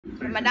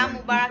Madam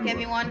Mubarak,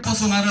 everyone. I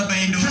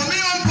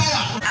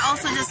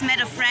also just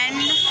met a friend,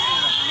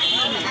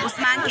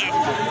 Usmanke.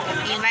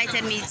 He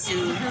invited me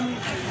to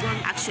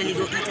actually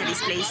go eat at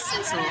his place,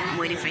 so I'm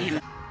waiting for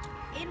him.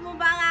 Eid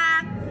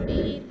Mubarak!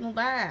 Eid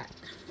Mubarak.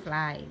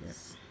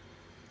 Flies.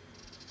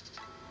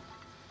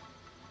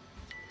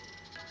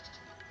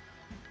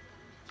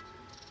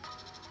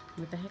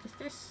 What the heck is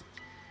this?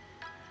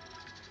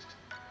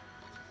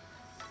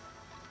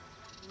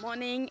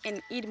 Morning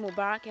and Eid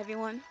Mubarak,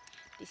 everyone.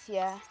 This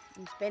year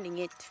I'm spending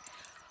it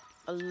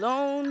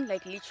alone,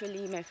 like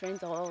literally my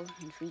friends are all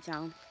in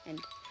Freetown and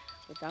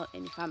without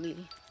any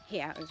family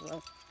here as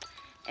well.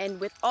 And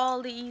with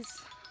all these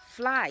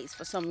flies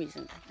for some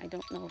reason, I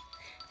don't know,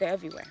 they're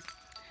everywhere.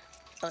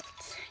 But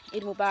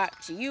Eid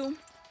Mubarak to you.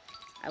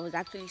 I was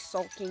actually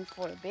sulking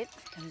for a bit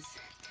because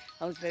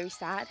I was very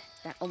sad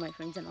that all my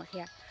friends are not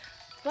here.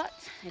 But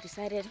I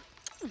decided,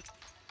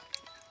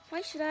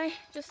 why should I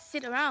just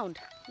sit around,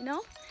 you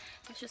know?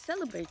 I should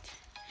celebrate.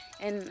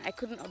 And I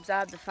couldn't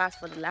observe the fast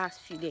for the last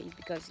few days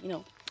because, you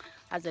know,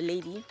 as a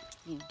lady,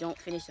 you don't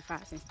finish the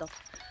fast and stuff.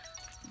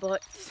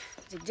 But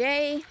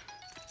today,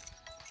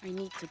 I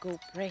need to go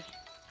pray.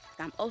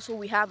 Also,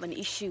 we have an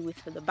issue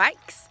with the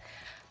bikes.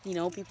 You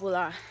know, people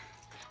are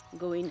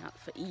going out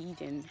for Eid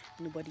and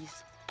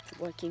nobody's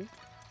working.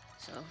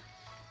 So, I'm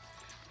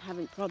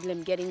having a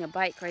problem getting a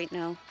bike right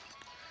now.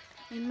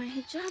 And my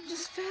hijab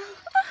just fell.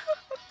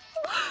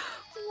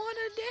 What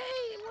a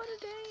day, what a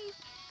day.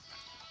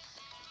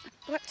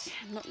 But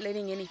I'm not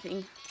letting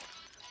anything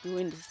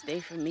ruin this day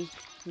for me.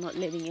 I'm not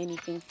letting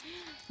anything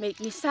make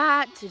me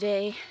sad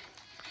today.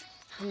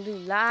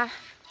 Alhamdulillah,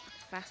 the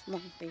fast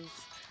month is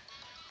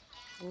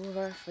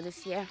over for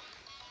this year.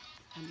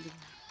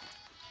 Alhamdulillah.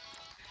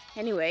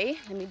 Anyway,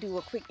 let me do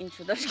a quick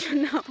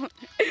introduction now.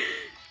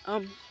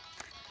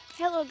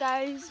 Hello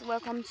guys,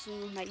 welcome to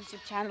my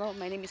YouTube channel.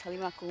 My name is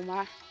Halima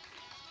Kumar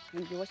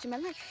and you're watching my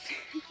life.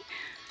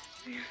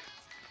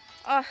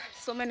 Oh,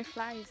 so many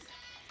flies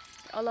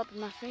all up in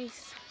my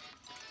face.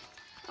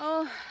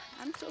 Oh,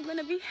 I'm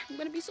gonna be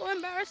so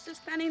embarrassed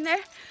just standing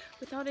there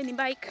without any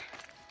bike.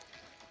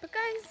 But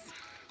guys,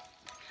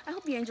 I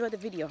hope you enjoyed the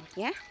video.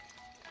 Yeah,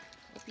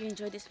 hope you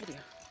enjoyed this video.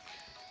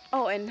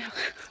 Oh, and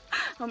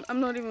I'm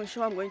not even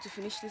sure I'm going to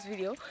finish this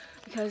video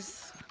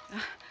because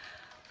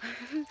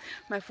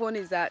my phone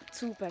is at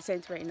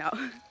 2% right now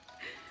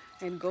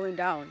and going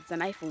down. It's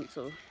an iPhone,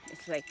 so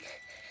it's like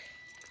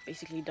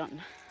basically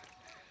done.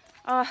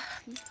 I'm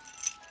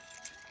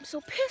so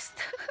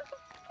pissed.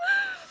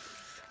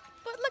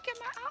 But look at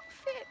my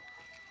outfit.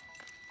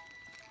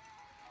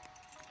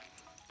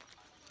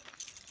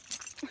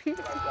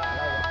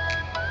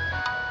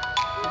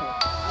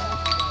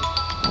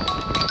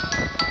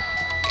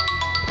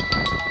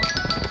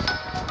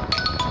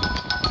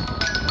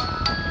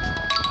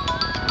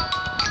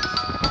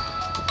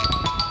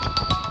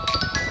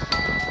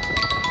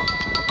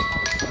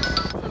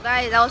 So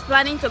guys, I was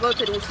planning to go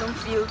to the Usum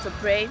field to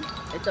pray.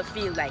 It's a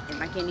field like in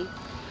Makeni.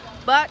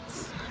 But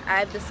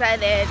I've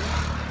decided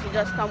to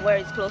just come where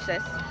it's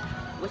closest,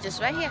 which is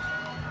right here.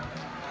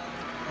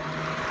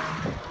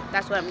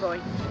 That's where I'm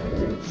going.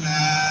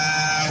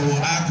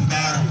 Allahu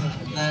Akbar.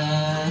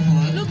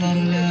 Allahu Akbar.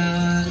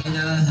 La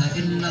ilaha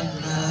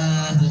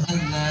illallah.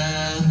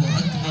 Allahu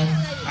Akbar.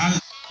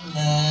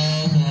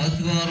 Allahu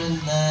Akbar.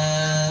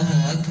 Allahu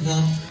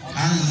Akbar.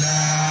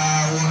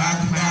 Allahu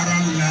Akbar.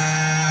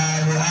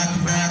 Allahu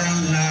Akbar.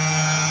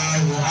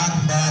 Allahu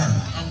Akbar.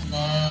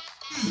 Allah.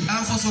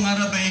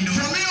 Sungara baindo.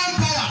 From me on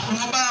power.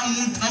 Oba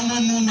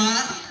amumuma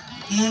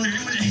mon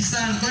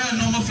ihsan ko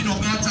no mo fino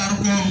gata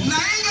ko. Na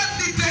inga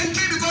the thank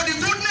you because the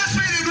goodness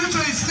we do to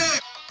his name.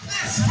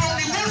 Yes, from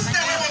the good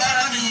step of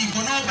Barani,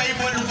 kono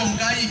Bible kom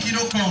kai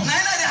kilo kom. Na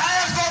ina the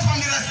highest God from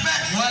the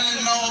respect. Wal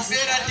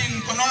mawfiratin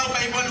kono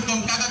Bible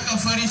kom kaka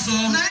kafariso.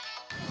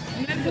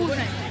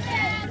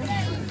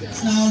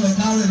 Now the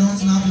cow don't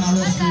snap now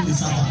let's do the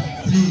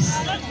Sabbath. Please.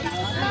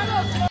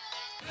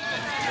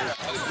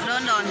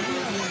 London.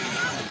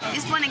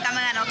 This morning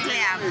camera not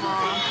clear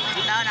for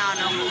down. I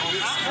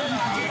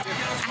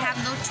have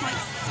no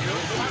choice.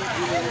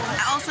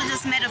 I also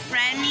just met a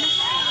friend,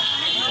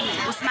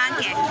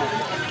 Usmanke.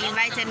 He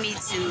invited me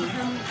to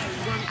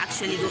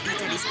actually go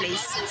eat at his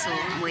place, so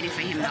I'm waiting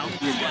for him now.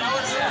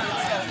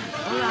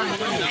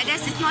 I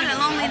guess it's not a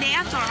lonely day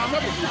after all.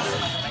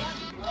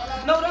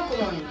 No, don't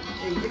come on.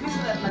 If it's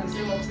like the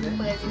same upstairs.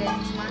 President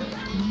Usman.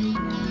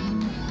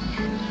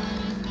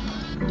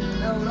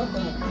 No, don't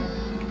come on.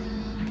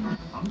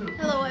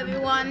 Hello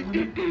everyone.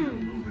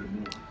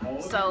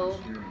 So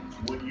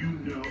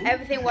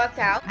everything worked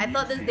out. I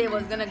thought this day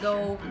was gonna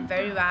go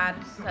very bad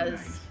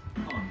because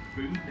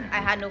I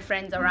had no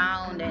friends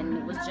around and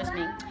it was just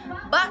me,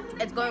 but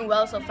it's going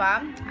well so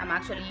far. I'm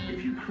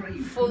actually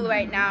full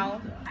right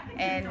now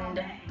and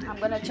I'm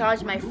gonna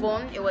charge my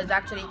phone. It was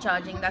actually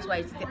charging, that's why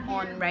it's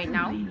on right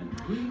now.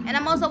 And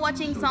I'm also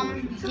watching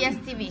some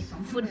DSTV,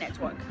 Food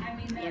Network,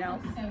 you know.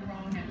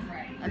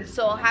 I'm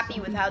so happy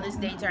with how this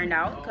day turned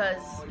out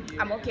because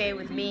I'm okay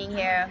with being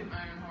here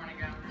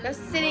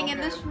Just sitting in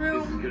this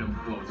room.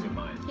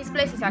 His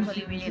place is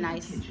actually really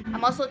nice.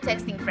 I'm also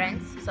texting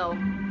friends, so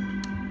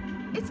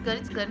it's good,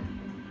 it's good.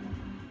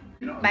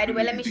 By the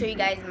way, let me show you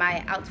guys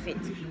my outfit.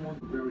 I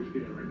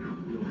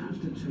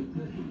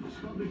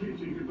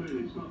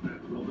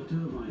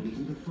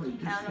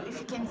don't know if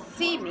you can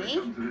see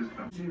me.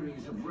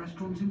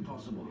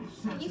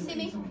 Can you see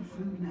me?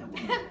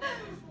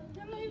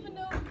 I don't even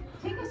know.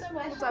 Take a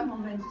special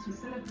moment to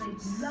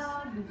celebrate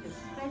love with your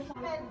special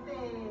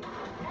birthday.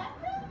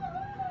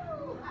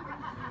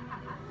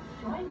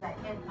 Join by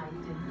add my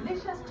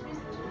delicious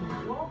twist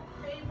to your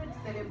favorite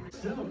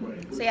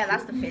celebration. So yeah,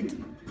 that's the fit.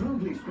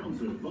 Proudly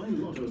sponsored by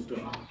Lotto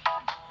Star.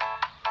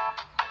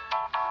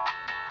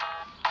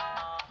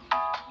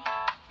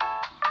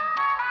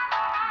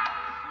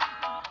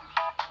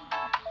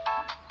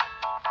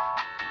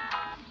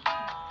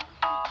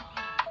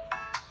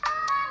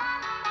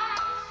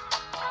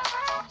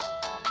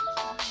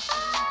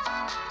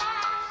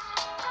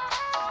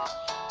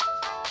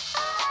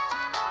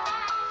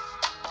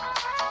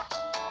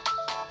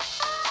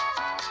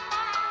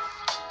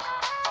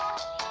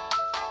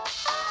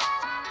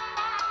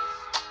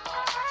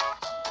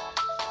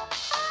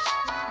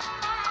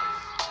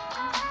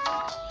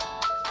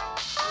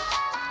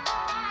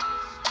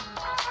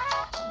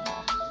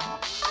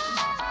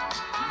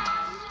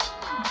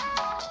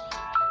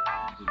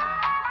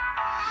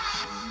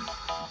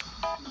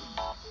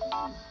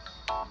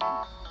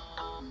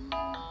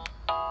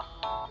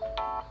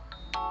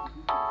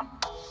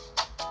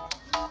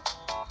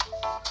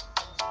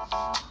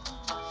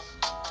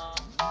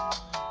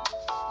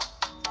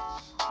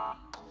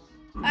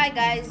 Hi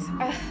guys,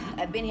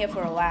 I've been here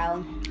for a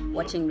while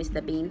watching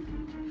Mr. Bean.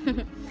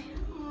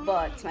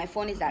 But my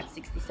phone is at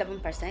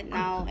 67%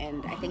 now,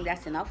 and I think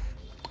that's enough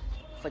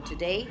for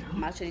today.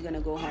 I'm actually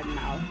gonna go home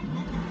now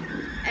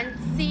and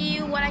see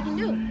what I can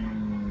do.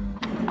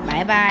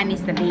 Bye bye,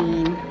 Mr.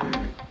 Bean.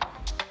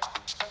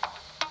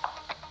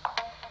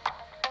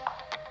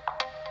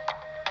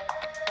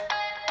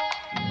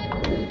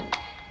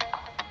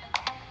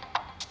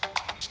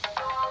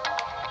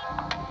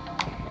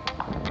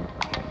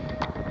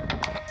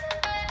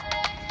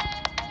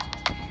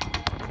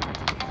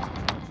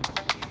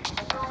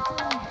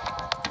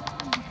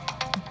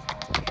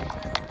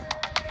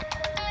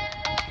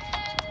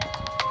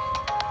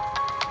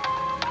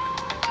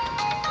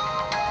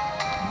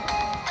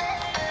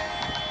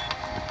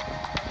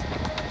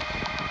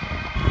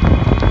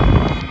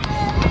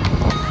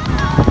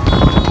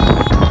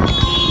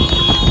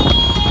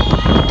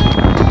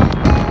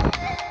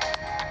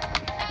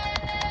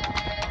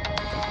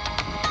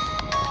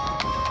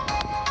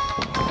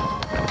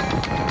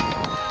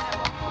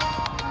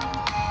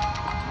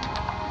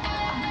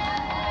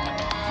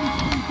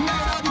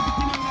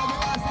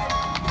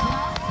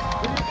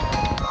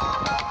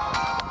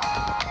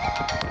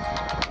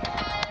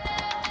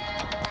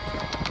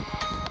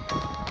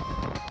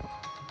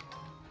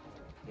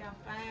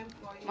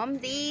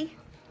 Mumsy,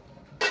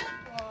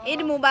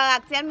 Eid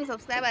Mubarak. Tell me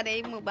subscriber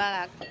Eid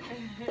Mubarak.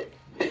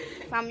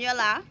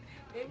 Samuela.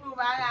 Eid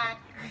Mubarak.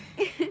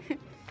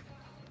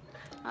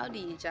 How do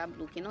you job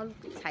look? You know,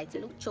 look tight.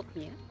 You look choke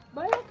me.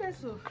 But okay,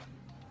 so.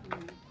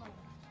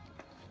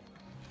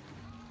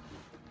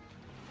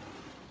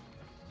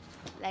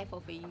 Life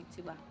of a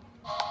YouTuber.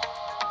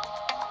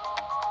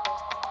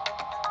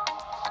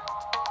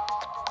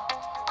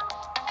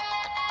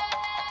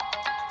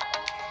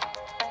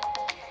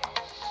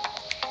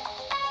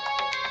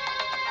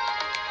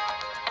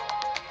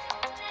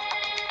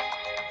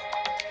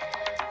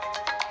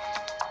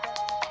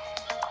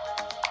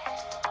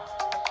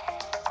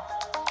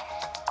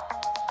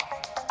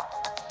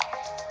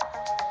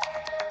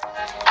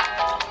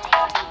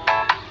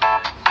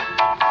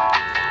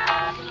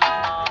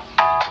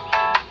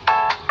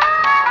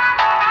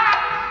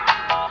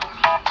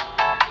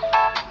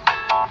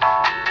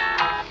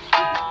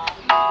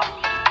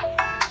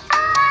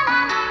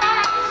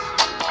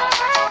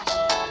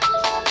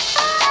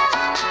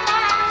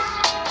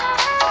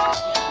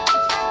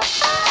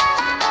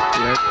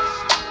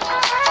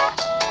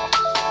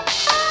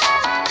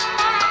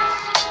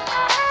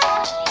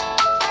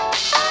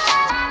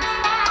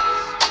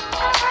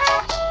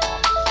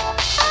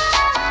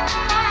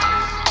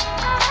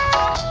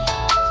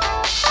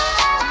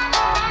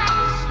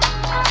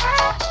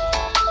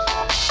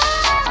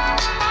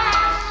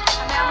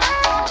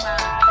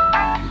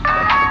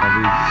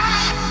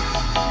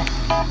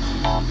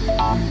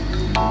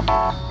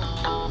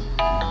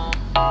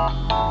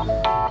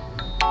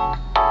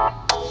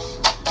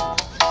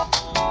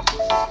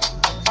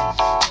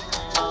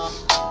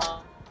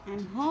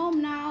 I'm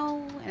home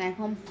now, and I'm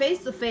home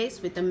face to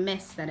face with the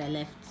mess that I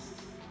left.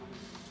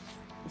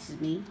 This is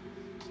me.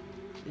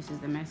 This is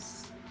the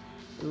mess.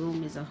 The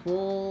room is a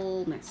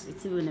whole mess.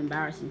 It's even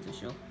embarrassing to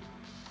show.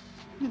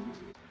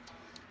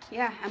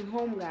 Yeah, I'm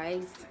home,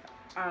 guys.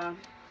 I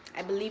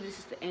believe this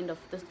is the end of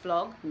this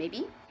vlog.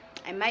 Maybe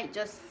I might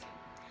just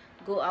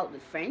go out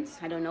with friends.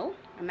 I don't know.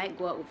 I might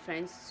go out with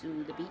friends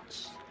to the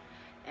beach,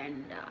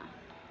 and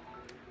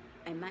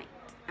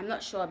I'm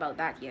not sure about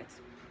that yet.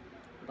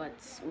 but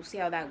we'll see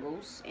how that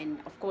goes. And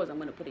of course, I'm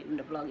gonna put it in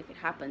the vlog if it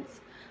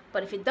happens.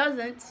 But if it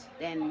doesn't,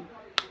 then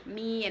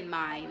me and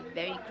my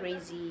very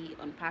crazy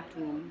unpacked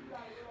room,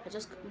 I'm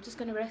just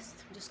gonna rest.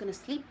 I'm just gonna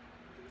sleep,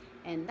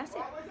 and that's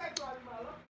it.